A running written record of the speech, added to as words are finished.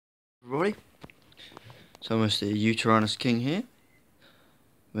everybody. So Mr. Uteranus King here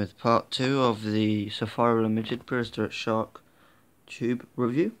with part 2 of the Safari Limited Prehistoric Shark Tube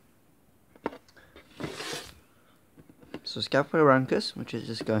review. So Scaphorhynchus, which is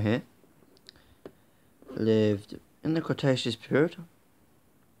this guy here, lived in the Cretaceous period,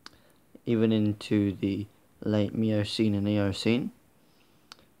 even into the late Miocene and Eocene.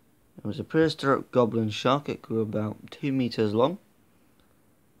 It was a prehistoric goblin shark. It grew about 2 meters long.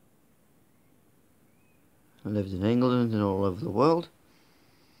 It lived in England and all over the world.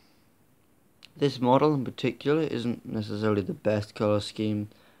 This model in particular isn't necessarily the best colour scheme.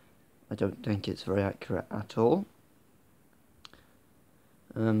 I don't think it's very accurate at all.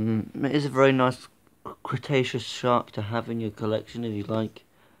 It is a very nice Cretaceous shark to have in your collection if you like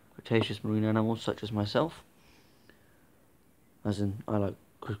Cretaceous marine animals such as myself. As in, I like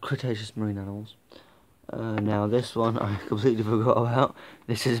Cretaceous marine animals. Now this one I completely forgot about.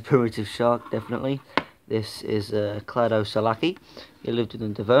 This is a primitive shark, definitely. This is Cladosalaki. He lived in the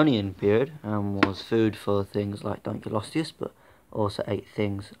Devonian period and was food for things like Dunculosteus, but also ate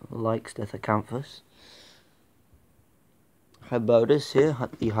things like Stethocamphus. Hybodus here.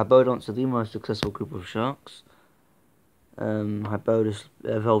 The Hybodonts are the most successful group of sharks. Hybodus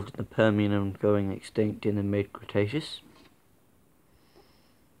evolved in the Permian and going extinct in the mid-Cretaceous.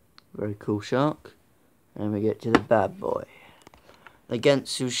 Very cool shark. And we get to the bad boy. The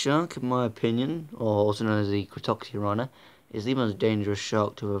Gentsu shark, in my opinion, or also known as the Cretoxyrana, is the most dangerous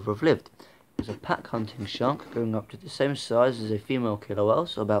shark to ever have lived. It's a pack hunting shark, growing up to the same size as a female killer whale,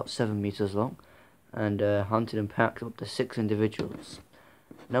 so about 7 meters long, and hunted in packs of up to 6 individuals.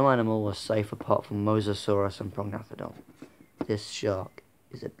 No animal was safe apart from Mosasaurus and Prognathodon. This shark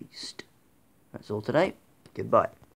is a beast. That's all today. Goodbye.